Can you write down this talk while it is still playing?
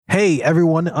Hey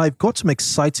everyone, I've got some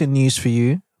exciting news for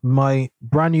you. My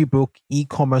brand new book,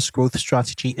 E-commerce Growth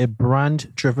Strategy, a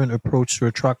brand-driven approach to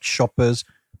attract shoppers,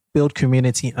 build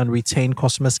community, and retain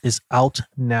customers is out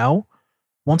now.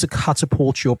 Want to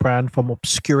catapult your brand from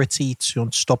obscurity to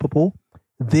unstoppable?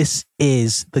 This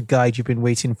is the guide you've been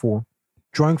waiting for.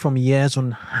 Drawing from years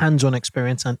on hands-on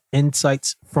experience and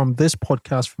insights from this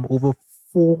podcast from over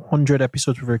 400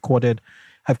 episodes we've recorded,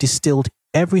 I've distilled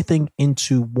everything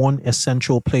into one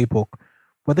essential playbook.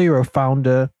 Whether you're a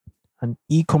founder, an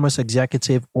e-commerce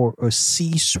executive, or a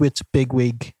C-suite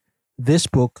bigwig, this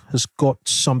book has got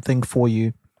something for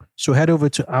you. So head over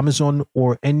to Amazon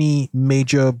or any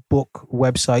major book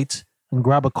website and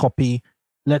grab a copy.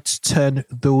 Let's turn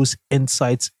those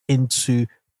insights into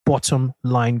bottom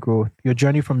line growth. Your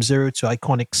journey from zero to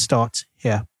iconic starts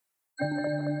here.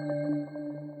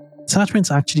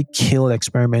 Attachments actually kill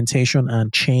experimentation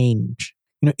and change.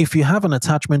 If you have an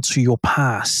attachment to your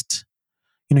past,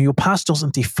 your past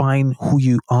doesn't define who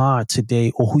you are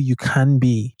today or who you can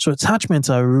be. So attachments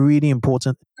are really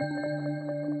important.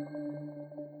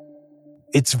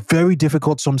 It's very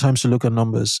difficult sometimes to look at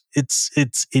numbers.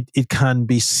 It can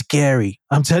be scary.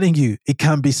 I'm telling you, it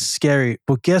can be scary.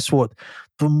 But guess what?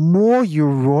 The more you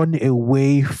run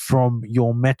away from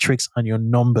your metrics and your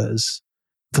numbers,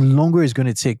 the longer it's going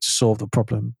to take to solve the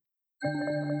problem.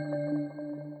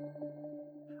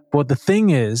 But the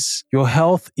thing is, your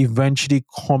health eventually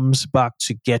comes back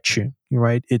to get you,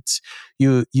 right? It's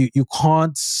you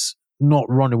can't not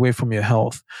run away from your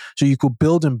health. So you could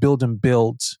build and build and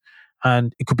build,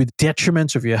 and it could be the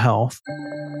detriment of your health.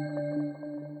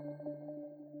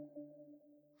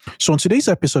 So in today's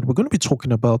episode, we're going to be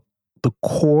talking about the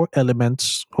core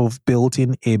elements of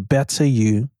building a better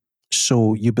you,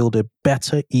 so you build a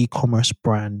better e-commerce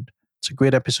brand. It's a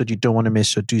great episode you don't want to miss,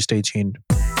 so do stay tuned.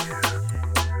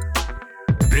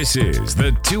 This is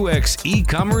the 2X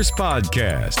E-commerce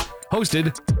Podcast,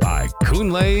 hosted by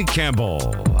Kunle Campbell.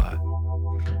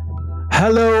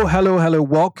 Hello.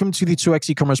 Welcome to the 2X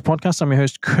E-commerce Podcast. I'm your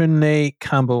host, Kunle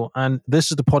Campbell, and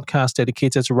this is the podcast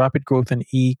dedicated to rapid growth in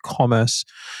e-commerce.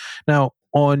 Now,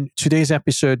 on today's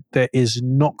episode, there is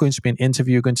not going to be an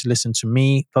interview. You're going to listen to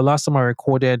me. The last time I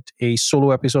recorded a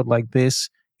solo episode like this,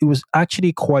 it was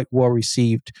actually quite well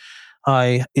received.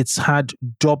 It's had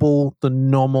double the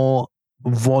normal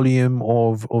volume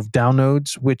of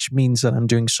downloads, which means that I'm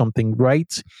doing something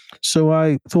right. So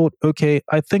I thought, okay,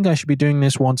 I think I should be doing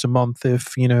this once a month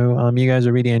if, you guys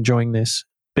are really enjoying this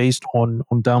based on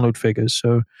download figures.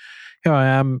 So here I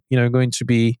am, going to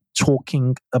be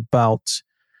talking about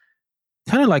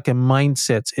kind of like a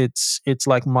mindset. It's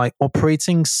like my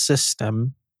operating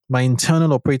system, my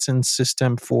internal operating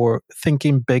system for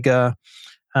thinking bigger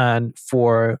and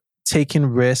for taking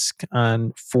risk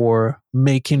and for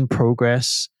making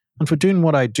progress and for doing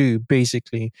what I do,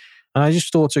 basically. And I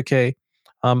just thought, okay,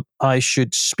 I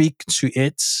should speak to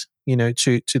it,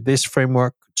 to this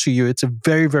framework to you. It's a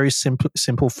very, very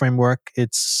simple framework.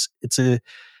 It's a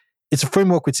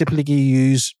framework we typically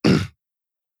use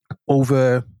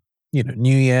over,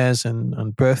 New Year's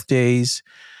and birthdays.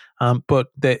 But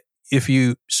that if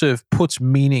you sort of put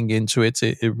meaning into it,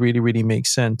 it really, really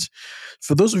makes sense.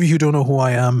 For those of you who don't know who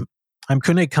I am, I'm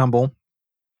Kunle Campbell.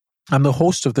 I'm the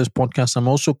host of this podcast. I'm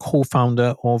also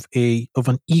co-founder of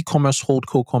an e-commerce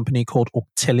holdco company called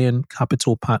Kunle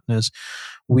Capital Partners.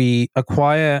 We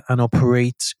acquire and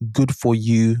operate good for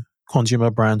you consumer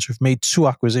brands. We've made 2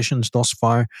 acquisitions thus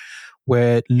far.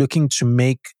 We're looking to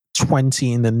make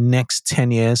 20 in the next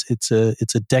 10 years. It's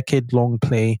a decade-long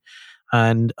play.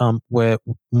 And we're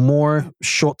more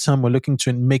short-term. We're looking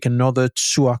to make another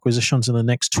 2 acquisitions in the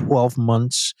next 12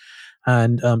 months.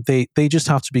 And they just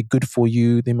have to be good for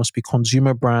you. They must be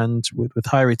consumer brands with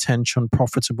high retention,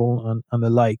 profitable, and the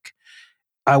like.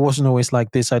 I wasn't always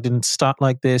like this. I didn't start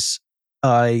like this.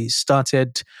 I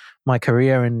started my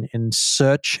career in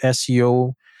search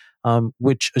SEO,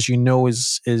 which, as you know,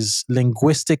 is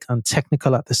linguistic and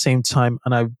technical at the same time.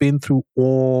 And I've been through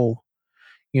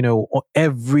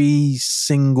every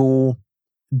single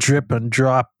drip and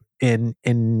drop in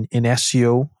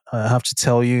SEO. I have to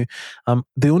tell you,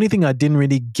 the only thing I didn't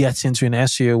really get into in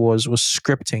SEO was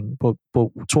scripting. But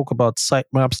we'll talk about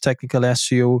sitemaps, technical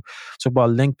SEO, talk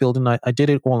about link building. I did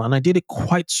it all, and I did it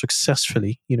quite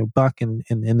successfully. Back in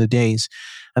the days,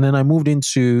 and then I moved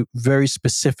into very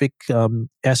specific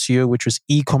SEO, which was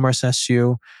e-commerce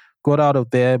SEO. Got out of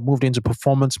there, moved into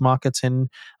performance marketing,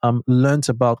 learned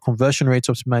about conversion rate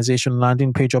optimization,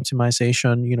 landing page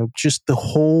optimization, just the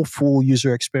whole full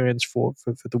user experience for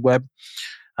the web.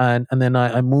 and then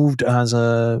I moved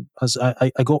I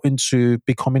got into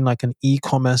becoming like an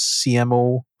e-commerce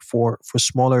CMO for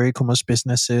smaller e-commerce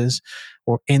businesses,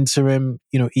 or interim,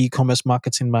 e-commerce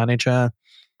marketing manager.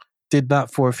 Did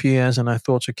that for a few years, and I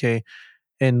thought, okay,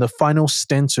 in the final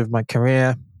stint of my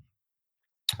career,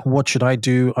 what should I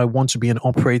do? I want to be an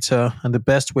operator, and the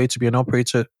best way to be an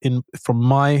operator in from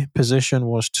my position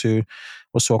was to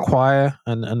acquire,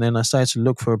 and then I started to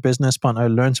look for a business partner. I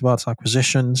learned about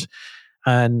acquisitions,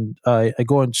 and I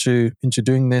go into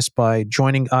doing this by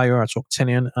joining IR at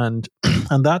Octillion, and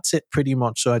and that's it pretty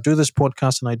much. So I do this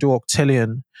podcast and I do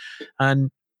Octillion.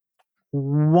 And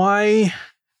why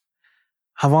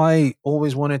have I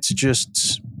always wanted to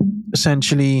just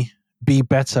essentially be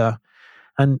better?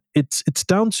 And it's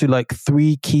down to like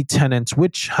three key tenets,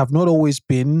 which have not always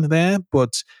been there,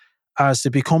 but as they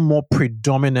become more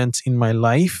predominant in my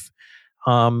life,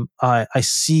 I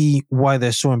see why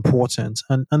they're so important.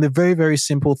 And they're very, very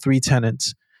simple three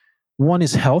tenets. One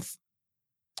is health,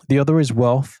 the other is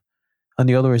wealth, and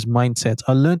the other is mindset.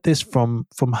 I learned this from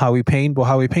Howie Payne, but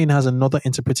Howie Payne has another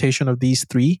interpretation of these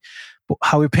three. But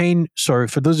Howie Payne, sorry,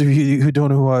 for those of you who don't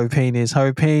know who Howie Payne is,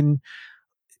 Howie Payne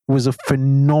was a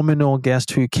phenomenal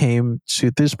guest who came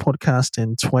to this podcast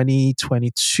in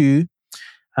 2022,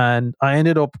 and I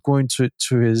ended up going to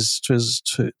his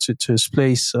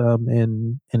place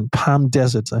in Palm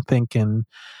Desert, I think in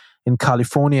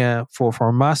California for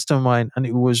a mastermind, and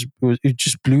it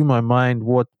just blew my mind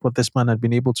what this man had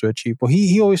been able to achieve. But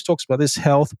he always talks about this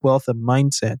health, wealth, and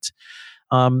mindset,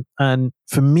 and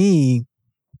for me,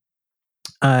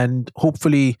 and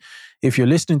hopefully, if you're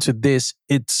listening to this,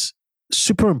 it's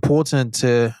super important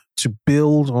to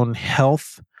build on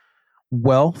health,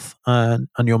 wealth, and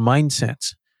your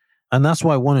mindset. And that's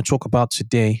what I want to talk about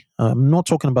today. I'm not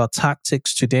talking about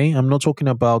tactics today. I'm not talking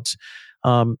about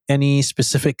any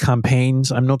specific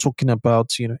campaigns. I'm not talking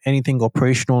about anything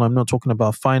operational. I'm not talking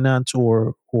about finance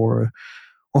or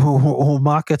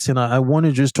marketing. I want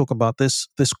to just talk about this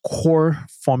core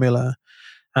formula.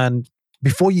 And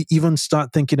before you even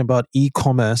start thinking about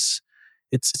e-commerce,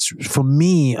 it's for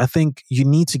me, I think you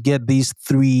need to get these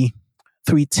three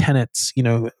tenets,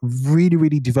 really,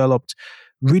 really developed,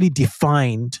 really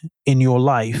defined in your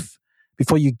life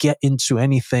before you get into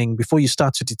anything, before you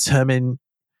start to determine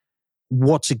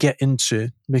what to get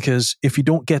into. Because if you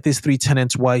don't get these three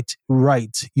tenets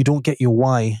right, you don't get your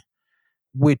why,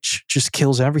 which just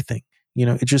kills everything.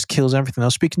 It just kills everything. I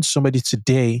was speaking to somebody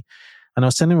today, and I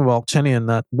was telling him about Octillion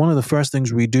that one of the first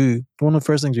things we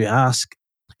ask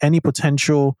any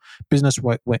potential business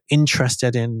we're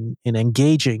interested in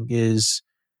engaging is,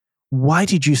 why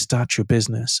did you start your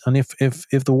business? And if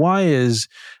the why is,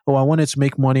 oh, I wanted to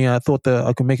make money, I thought that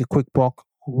I could make a quick buck,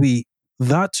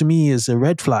 that to me is a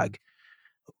red flag.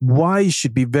 Why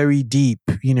should be very deep.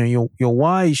 Your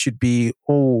why should be,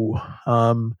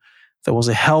 there was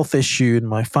a health issue in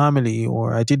my family,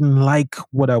 or I didn't like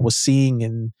what I was seeing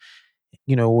in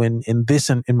this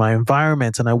and in my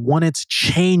environment, and I wanted to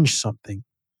change something.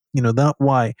 That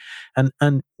why.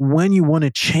 And when you want to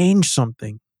change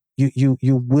something, you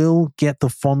will get the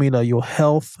formula, your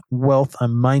health, wealth,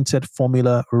 and mindset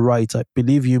formula right. I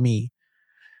believe you me.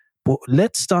 But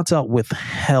let's start out with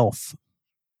health.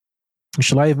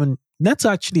 Let's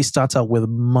actually start out with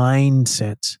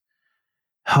mindset.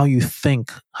 How you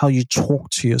think, how you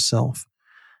talk to yourself.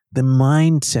 The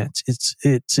mindset,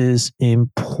 it is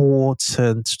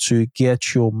important to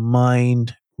get your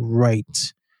mind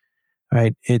right.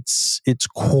 Right? It's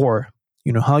core.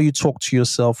 How you talk to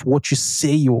yourself, what you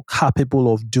say you're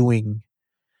capable of doing.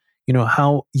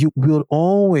 How you will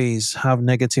always have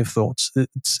negative thoughts.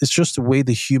 It's just the way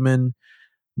the human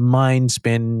mind's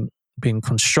been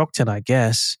constructed, I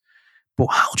guess. But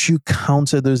how do you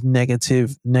counter those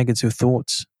negative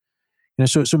thoughts?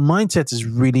 So mindset is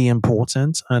really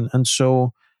important, and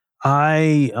so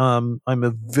I'm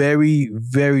a very,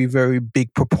 very, very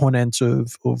big proponent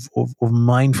of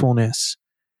mindfulness.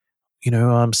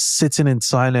 I'm sitting in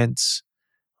silence,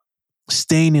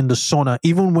 staying in the sauna,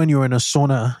 even when you're in a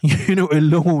sauna,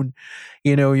 alone,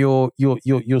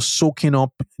 you're soaking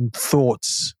up in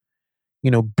thoughts,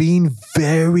 being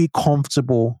very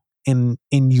comfortable in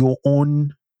your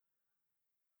own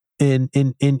in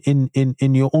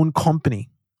your own company.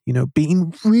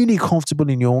 Being really comfortable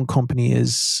in your own company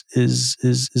is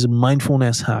a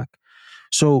mindfulness hack.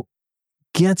 So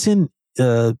getting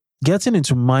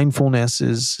into mindfulness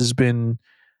has been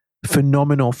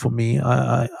phenomenal for me.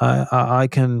 I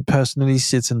can personally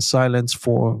sit in silence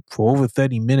for over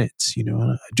 30 minutes,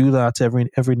 and I do that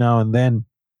every now and then,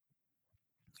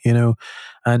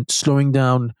 and slowing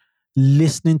down,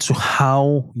 listening to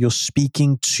how you're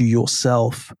speaking to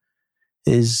yourself,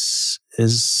 is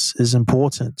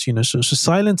important. So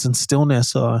silence and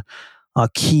stillness are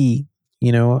key.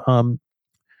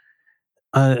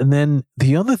 And then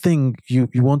the other thing you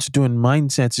want to do in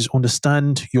mindsets is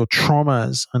understand your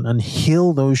traumas and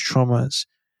heal those traumas.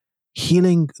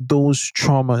 Healing those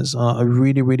traumas are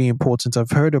really, really important.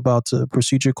 I've heard about a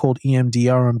procedure called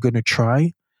EMDR. I'm going to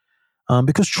try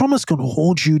because traumas can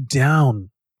hold you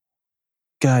down,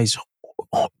 guys.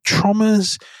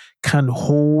 Traumas can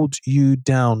hold you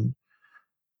down.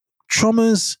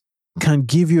 Traumas can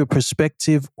give you a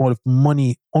perspective of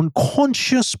money,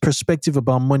 unconscious perspective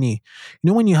about money.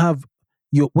 When you have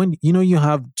you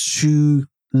have two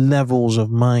levels of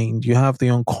mind. You have the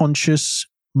unconscious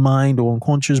mind or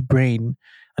unconscious brain,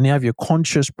 and you have your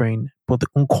conscious brain. But the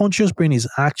unconscious brain is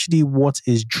actually what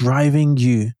is driving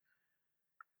you,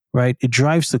 right? It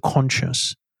drives the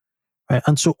conscious. Right?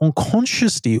 And so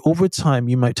unconsciously, over time,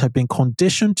 you might have been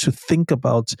conditioned to think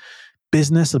about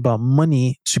business, about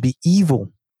money to be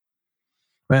evil.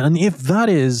 Right? And if that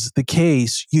is the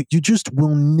case, you just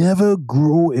will never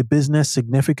grow a business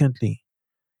significantly.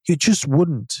 You just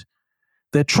wouldn't.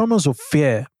 There are traumas of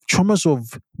fear, traumas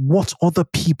of what other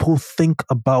people think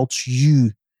about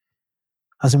you.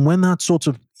 As in when that sort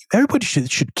of, everybody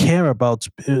should care about,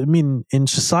 in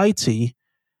society,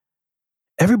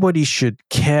 everybody should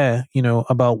care,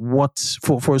 about what,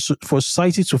 for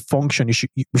society to function,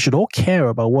 we should all care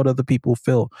about what other people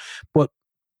feel. But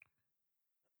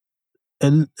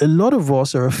a lot of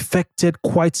us are affected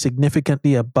quite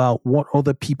significantly about what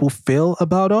other people feel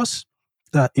about us,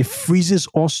 that it freezes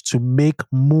us to make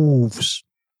moves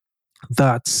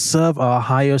that serve our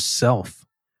higher self.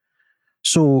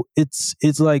 So it's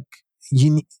like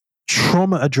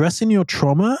addressing your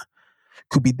trauma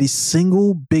could be the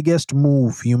single biggest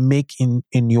move you make in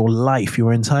your life,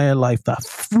 your entire life, that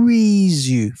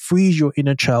frees your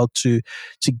inner child to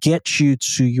get you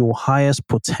to your highest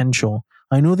potential.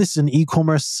 I know this is an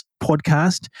e-commerce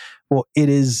podcast, but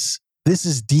this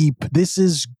is deep. This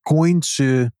is going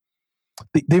to,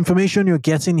 the information you're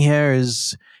getting here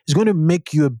is going to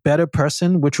make you a better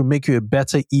person, which will make you a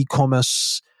better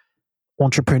e-commerce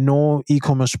entrepreneur,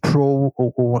 e-commerce pro,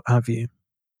 or what have you.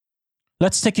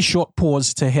 Let's take a short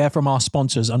pause to hear from our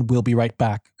sponsors, and we'll be right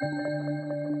back.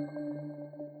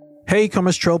 Hey,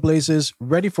 e-commerce trailblazers,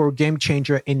 ready for a game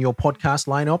changer in your podcast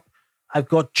lineup? I've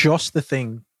got just the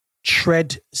thing.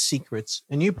 Tread Secrets,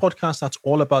 a new podcast that's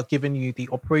all about giving you the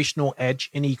operational edge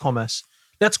in e-commerce.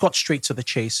 Let's get straight to the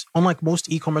chase. Unlike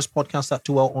most e-commerce podcasts that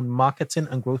dwell on marketing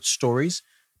and growth stories,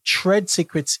 Tread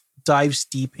Secrets dives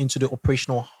deep into the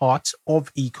operational heart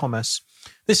of e-commerce.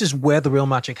 This is where the real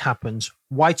magic happens.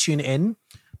 Why tune in?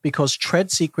 Because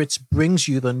Tread Secrets brings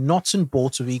you the nuts and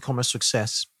bolts of e-commerce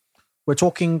success. We're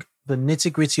talking the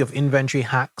nitty-gritty of inventory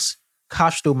hacks,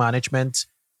 cash flow management,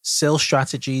 sales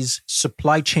strategies,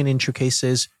 supply chain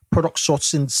intricacies, product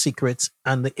sourcing secrets,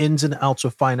 and the ins and outs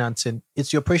of financing.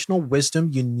 It's the operational wisdom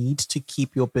you need to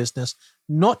keep your business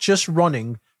not just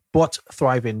running, but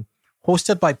thriving.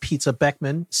 Hosted by Peter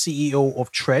Beckman, CEO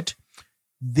of Tread,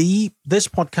 this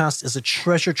podcast is a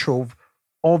treasure trove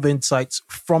of insights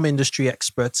from industry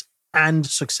experts and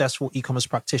successful e-commerce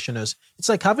practitioners. It's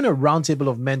like having a roundtable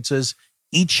of mentors,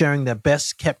 each sharing their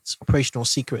best kept operational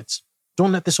secrets.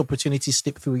 Don't let this opportunity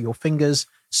slip through your fingers.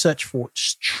 Search for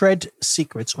Tread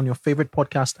Secrets on your favorite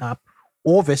podcast app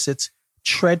or visit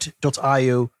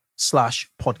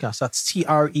tread.io/podcast. That's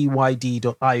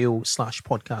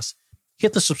TREYD.io/podcast.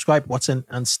 Hit the subscribe button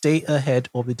and stay ahead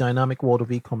of the dynamic world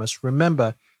of e-commerce.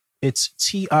 Remember, it's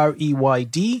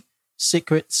TREYD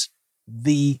Secrets,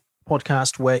 the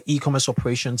podcast where e-commerce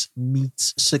operations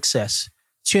meets success.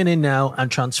 Tune in now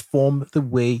and transform the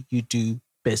way you do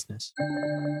business.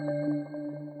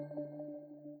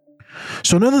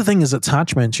 So another thing is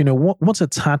attachment. What's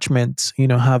attachment?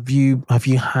 Have you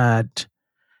had?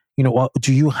 What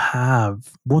do you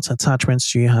have? What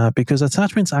attachments do you have? Because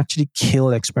attachments actually kill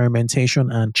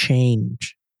experimentation and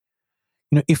change.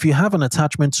 If you have an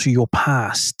attachment to your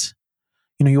past,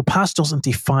 your past doesn't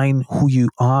define who you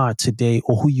are today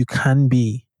or who you can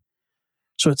be.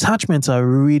 So attachments are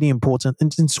really important.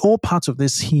 And it's all part of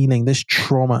this healing, this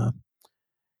trauma,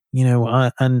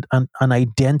 and an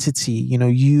identity,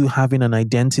 you having an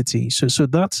identity. So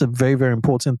that's a very, very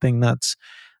important thing that's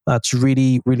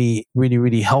really, really, really,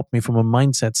 really helped me from a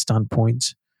mindset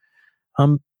standpoint.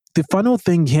 The final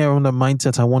thing here on the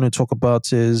mindset I want to talk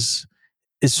about is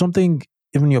something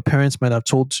even your parents might have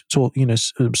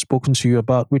spoken to you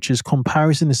about, which is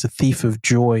comparison is the thief of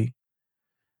joy,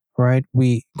 right?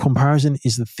 Comparison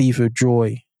is the thief of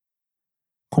joy.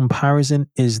 Comparison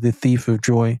is the thief of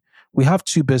joy. We have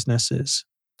two businesses.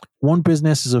 One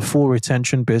business is a full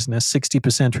retention business,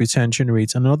 60% retention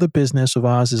rate. Another business of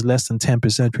ours is less than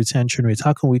 10% retention rate.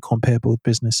 How can we compare both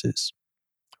businesses,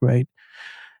 right?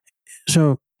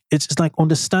 So it's like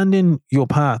understanding your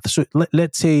path. So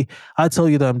let's say I tell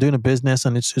you that I'm doing a business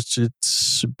and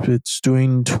it's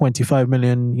doing 25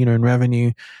 million, in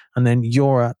revenue, and then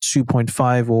you're at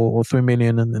 2.5 or 3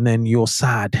 million, and then you're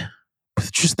sad.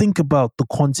 But just think about the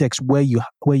context where you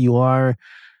are,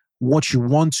 what you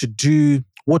want to do,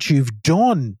 what you've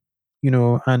done,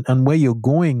 and where you're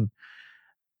going.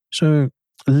 So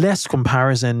less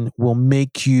comparison will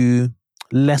make you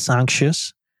less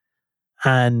anxious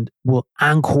and will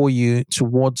anchor you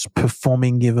towards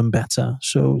performing even better.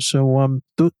 Those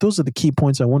are the key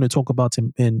points I want to talk about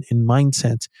in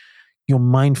mindset. Your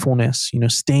mindfulness,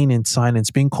 staying in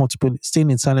silence, being comfortable, staying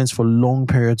in silence for long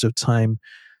periods of time,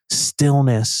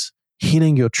 stillness,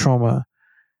 healing your trauma,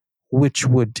 which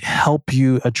would help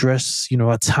you address,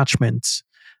 attachments.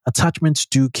 Attachments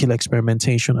do kill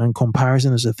experimentation, and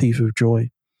comparison is a thief of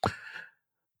joy. The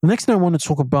next thing I want to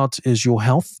talk about is your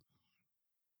health.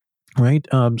 Right.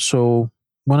 So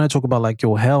when I talk about like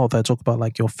your health, I talk about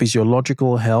like your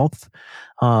physiological health,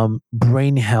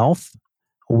 brain health.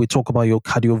 We talk about your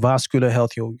cardiovascular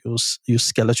health, your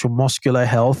skeletal muscular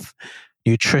health,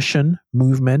 nutrition,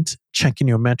 movement, checking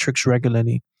your metrics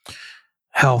regularly,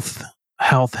 health.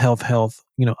 I've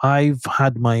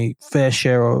had my fair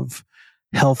share of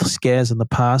health scares in the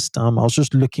past. I was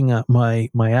just looking at my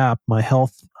app, my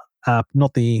health app,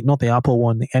 not the Apple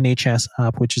one, the NHS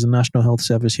app, which is a national health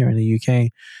service here in the UK.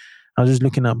 I was just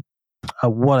looking at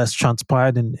what has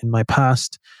transpired in my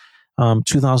past.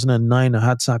 2009, I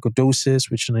had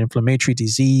sarcoidosis, which is an inflammatory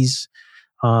disease.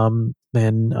 Then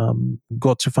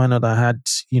got to find out I had,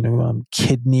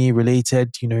 kidney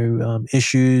related,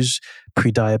 issues,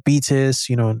 pre-diabetes,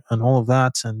 and all of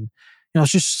that. And,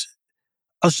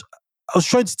 I was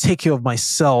trying to take care of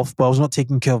myself, but I was not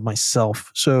taking care of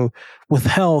myself. So with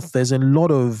health, there's a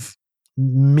lot of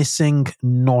missing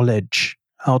knowledge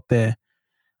out there.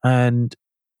 And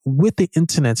with the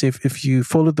internet, if you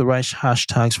follow the right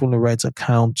hashtags, follow the right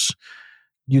accounts,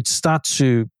 you'd start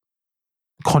to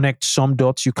connect some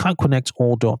dots. You can't connect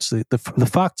all dots. The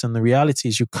fact and the reality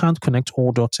is you can't connect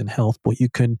all dots in health, but you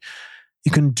can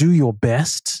do your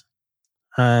best,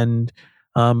 and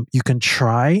you can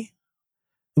try.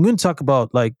 I'm going to talk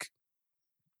about like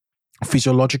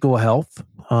physiological health,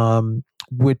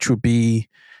 which would be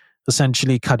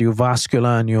essentially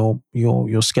cardiovascular and your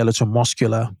skeletal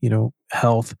muscular,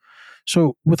 health.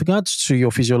 So with regards to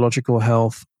your physiological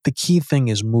health, the key thing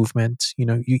is movement.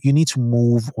 You need to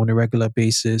move on a regular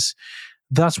basis.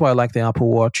 That's why I like the Apple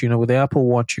Watch. With the Apple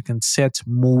Watch, you can set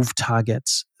move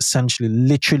targets, essentially,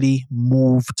 literally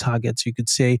move targets. You could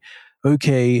say,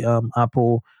 okay,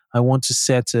 Apple, I want to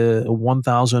set a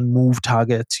 1,000 move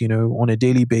target, on a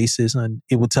daily basis, and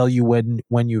it will tell you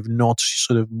when you've not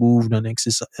sort of moved and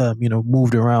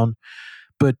moved around.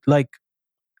 But like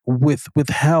with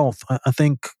health, I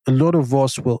think a lot of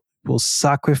us will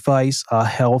sacrifice our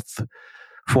health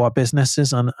for our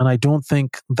businesses, and I don't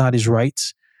think that is right.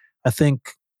 I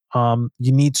think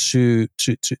you need to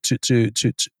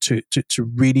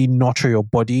really nurture your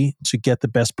body to get the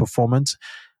best performance.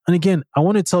 And again, I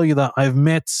want to tell you that I've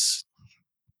met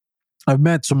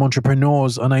some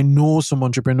entrepreneurs, and I know some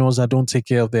entrepreneurs that don't take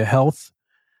care of their health,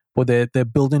 but they're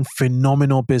building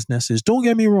phenomenal businesses. Don't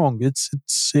get me wrong; it's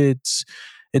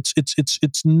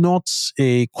not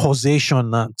a causation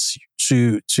that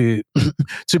to to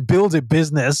build a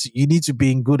business you need to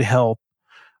be in good health.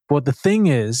 But the thing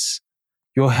is,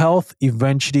 your health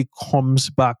eventually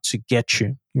comes back to get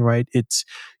you, right? It's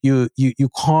you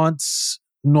can't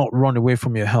not run away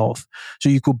from your health. So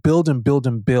you could build and build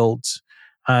and build,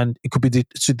 and it could be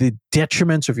to the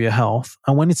detriment of your health.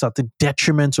 And when it's at the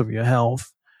detriment of your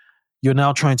health, you're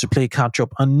now trying to play catch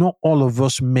up. And not all of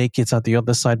us make it at the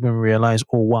other side when we realize,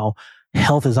 oh wow,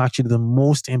 health is actually the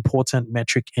most important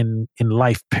metric in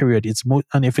life, period.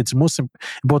 And if it's the most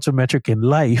important metric in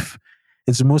life,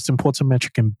 it's the most important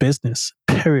metric in business,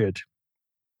 period.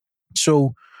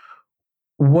 So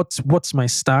what's my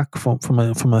stack from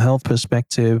a health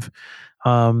perspective?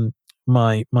 My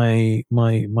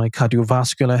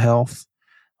cardiovascular health.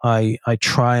 I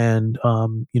try and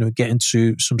get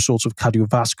into some sort of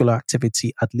cardiovascular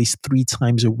activity at least 3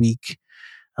 times a week.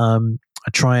 I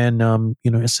try and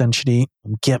essentially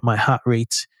get my heart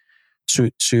rate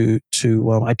to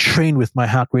I train with my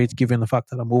heart rate, given the fact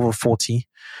that I'm over 40.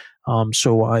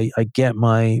 So I get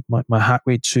my heart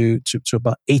rate to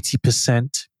about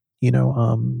 80%,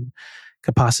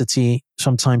 capacity,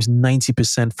 sometimes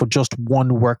 90% for just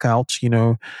one workout,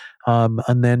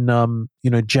 And then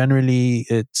generally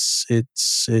it's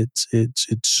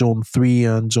zone 3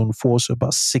 and zone 4, so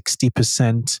about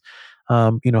 60%.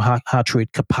 Heart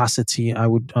rate capacity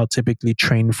I'll typically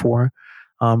train for.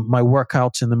 My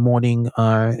workouts in the morning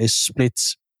are a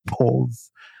split of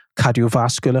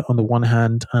cardiovascular on the one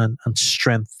hand and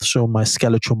strength. So my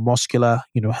skeletal muscular,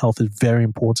 health is very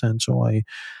important. So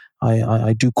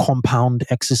I do compound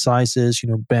exercises,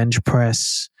 bench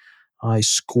press, I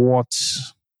squat,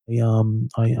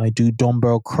 I do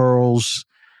dumbbell curls,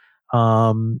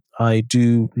 I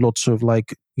do lots of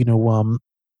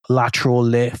lateral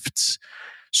lifts.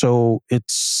 So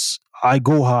I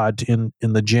go hard in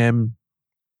the gym,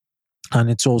 and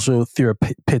it's also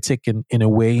therapeutic in a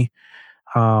way.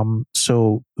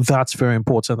 So that's very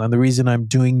important. And the reason I'm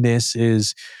doing this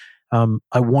is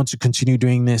I want to continue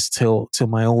doing this till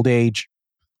my old age,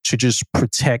 to just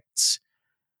protect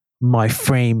my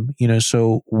frame.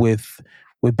 So with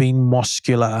being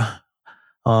muscular,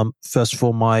 first of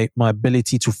all, my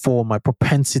ability to fall, my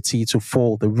propensity to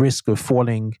fall, the risk of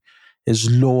falling is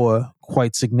lower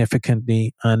quite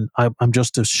significantly, and I'm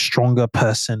just a stronger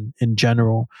person in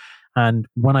general. And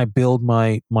when I build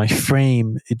my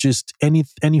frame, it just any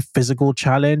physical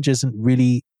challenge isn't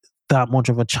really that much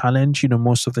of a challenge,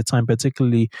 most of the time,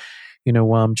 particularly,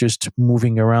 just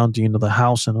moving around, the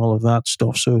house and all of that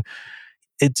stuff. So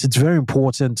it's very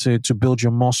important to build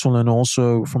your muscle, and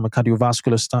also from a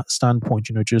cardiovascular standpoint,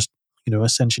 just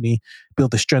essentially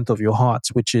build the strength of your heart,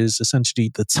 which is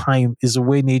essentially is the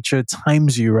way nature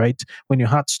times you, right? When your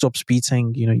heart stops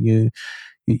beating, you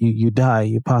die,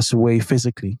 you pass away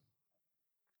physically.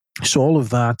 So all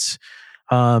of that.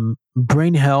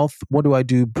 Brain health, what do I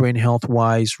do brain health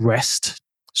wise? Rest.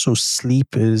 So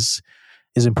sleep is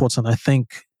important. I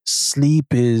think sleep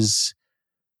is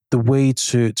the way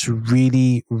to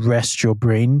really rest your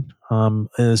brain.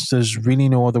 There's really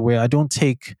no other way. I don't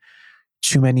take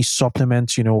too many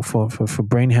supplements, for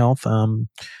brain health.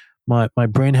 My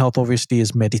brain health obviously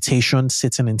is meditation,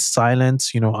 sitting in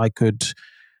silence. I could,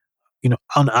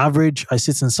 on average, I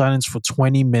sit in silence for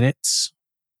 20 minutes.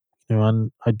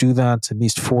 And I do that at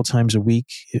least 4 times a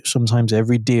week, sometimes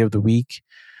every day of the week.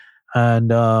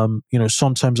 And,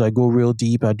 sometimes I go real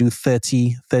deep. I do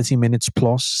 30 minutes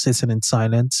plus sitting in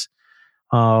silence.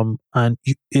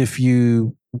 If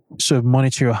you sort of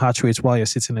monitor your heart rate while you're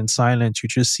sitting in silence, you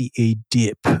just see a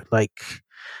dip, like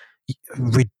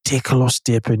ridiculous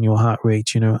dip in your heart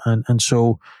rate, and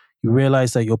so you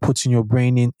realize that you're putting your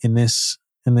brain in this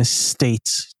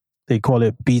state. They call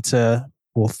it beta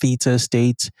or theta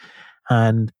state.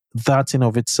 And that in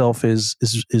of itself is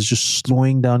just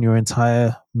slowing down your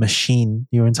entire machine,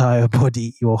 your entire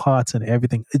body, your heart and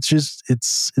everything. It's just,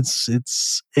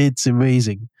 it's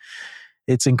amazing.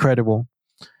 It's incredible.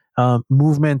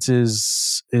 Movement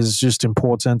is just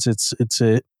important. It's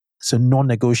a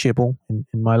non-negotiable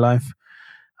in my life.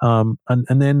 And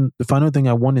then the final thing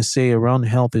I want to say around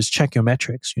health is check your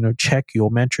metrics. Check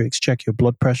your metrics. Check your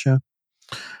blood pressure.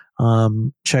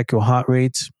 Check your heart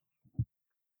rate.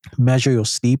 Measure your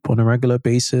sleep on a regular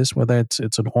basis, whether it's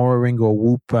an Oura Ring or a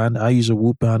Whoop band. I use a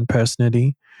Whoop band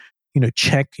personally.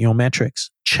 Check your metrics.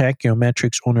 Check your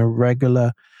metrics on a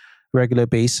regular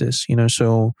basis.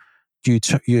 So you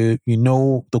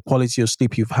know the quality of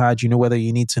sleep you've had. You know whether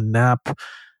you need to nap,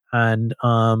 and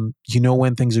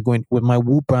when things are going. With my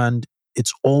Whoop band,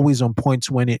 it's always on point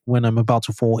when I'm about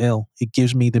to fall ill. It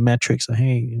gives me the metrics.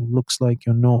 Hey, it looks like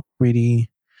you're not really,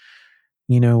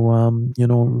 you're not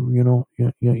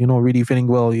really feeling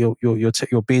well. Your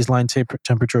baseline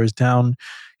temperature is down.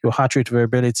 Your heart rate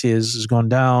variability has gone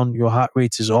down. Your heart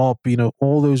rate is up.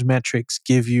 All those metrics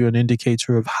give you an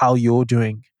indicator of how you're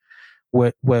doing.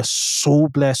 We're so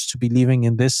blessed to be living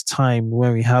in this time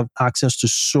where we have access to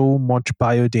so much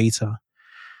bio data.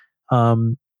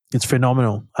 It's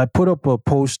phenomenal. I put up a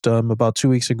post about 2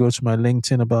 weeks ago to my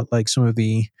LinkedIn about like some of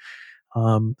the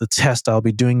tests I'll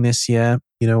be doing this year.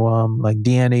 Like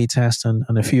DNA test and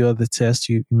a few other tests.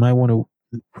 You might want to,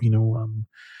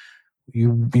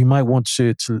 you might want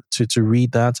to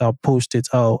read that. I'll post it.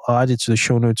 I'll add it to the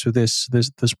show notes of this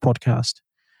podcast.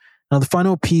 Now, the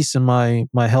final piece in my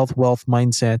health wealth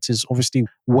mindset is obviously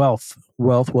wealth.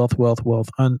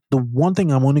 And the one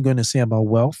thing I'm only going to say about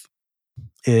wealth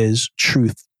is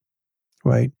truth,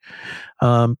 right?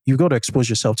 You've got to expose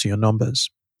yourself to your numbers,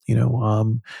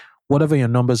 whatever your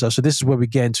numbers are. So this is where we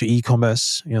get into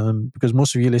e-commerce, because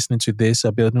most of you listening to this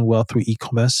are building wealth through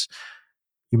e-commerce.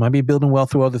 You might be building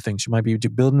wealth through other things. You might be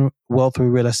building wealth through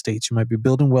real estate. You might be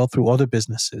building wealth through other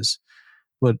businesses.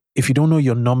 But if you don't know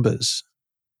your numbers,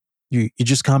 you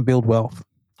just can't build wealth,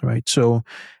 right? So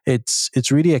it's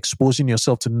really exposing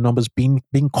yourself to the numbers, being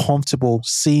comfortable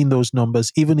seeing those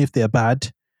numbers, even if they're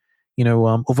bad.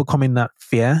 Overcoming that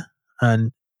fear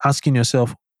and asking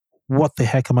yourself, what the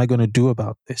heck am I going to do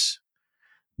about this?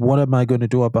 What am I going to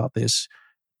do about this?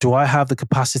 Do I have the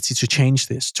capacity to change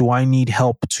this? Do I need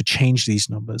help to change these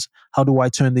numbers? How do I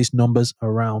turn these numbers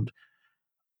around?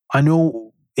 I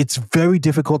know it's very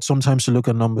difficult sometimes to look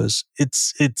at numbers.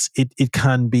 It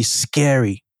can be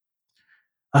scary.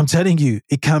 I'm telling you,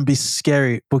 it can be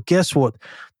scary. But guess what?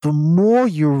 The more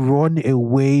you run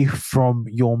away from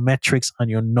your metrics and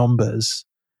your numbers,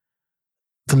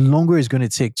 the longer it's going to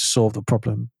take to solve the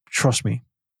problem. Trust me.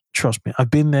 Trust me.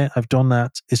 I've been there. I've done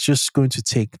that. It's just going to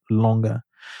take longer.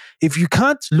 If you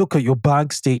can't look at your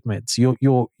bank statements,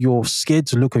 you're scared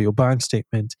to look at your bank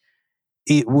statement,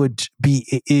 it would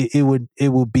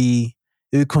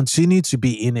continue to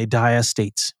be in a dire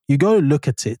state. You got to look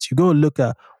at it. You got to look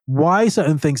at why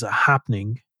certain things are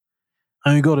happening,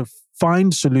 and you got to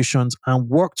find solutions and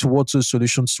work towards those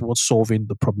solutions, towards solving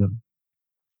the problem.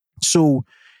 So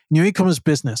in your e-commerce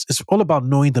business, it's all about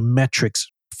knowing the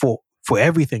metrics for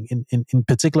everything in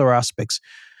particular aspects,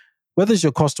 whether it's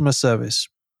your customer service,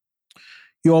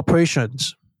 your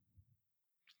operations,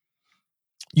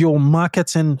 your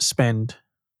marketing spend,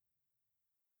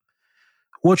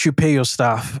 what you pay your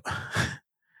staff.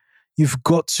 You've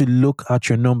got to look at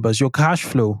your numbers, your cash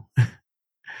flow.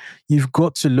 You've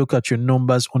got to look at your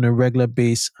numbers on a regular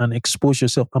basis and expose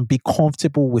yourself and be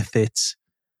comfortable with it.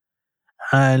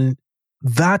 And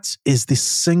that is the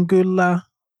singular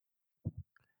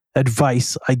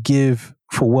advice I give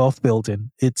for wealth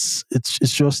building. It's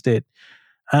just it.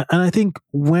 And I think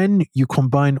when you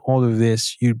combine all of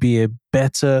this, you'd be a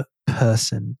better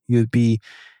person. You'd be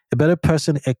a better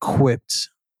person equipped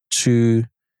to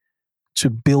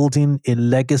building a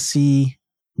legacy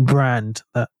brand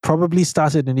that probably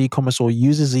started in e-commerce or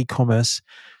uses e-commerce,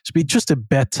 to be just a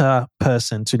better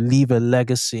person, to leave a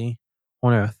legacy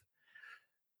on earth.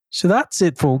 So that's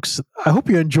it, folks. I hope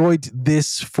you enjoyed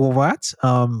this format.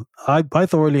 I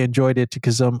thoroughly enjoyed it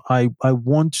because I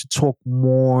want to talk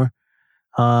more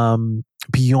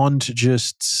beyond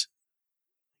just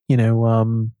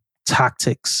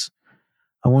tactics.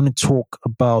 I want to talk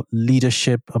about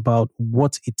leadership, about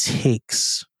what it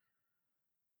takes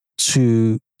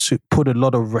to put a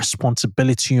lot of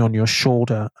responsibility on your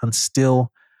shoulder and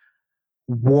still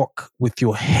walk with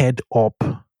your head up,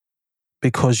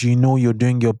 because you know you're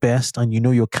doing your best and you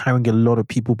know you're carrying a lot of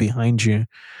people behind you.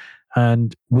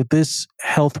 And with this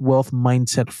health, wealth,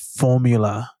 mindset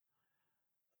formula,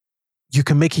 you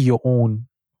can make it your own,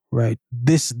 right?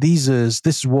 This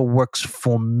is what works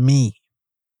for me,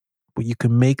 but you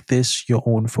can make this your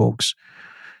own, folks.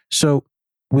 So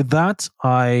with that,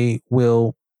 I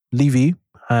will leave you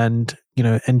and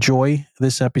enjoy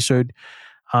this episode.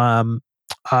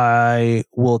 I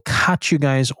will catch you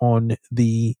guys on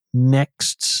the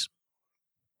next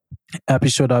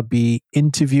episode. I'll be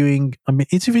interviewing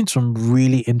some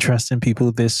really interesting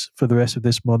people for the rest of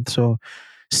this month. So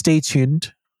stay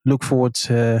tuned. Look forward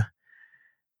to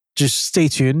just stay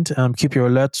tuned. Keep your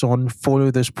alerts on, follow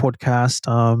this podcast,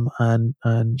 and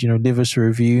leave us a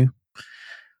review.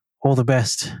 All the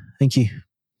best. Thank you.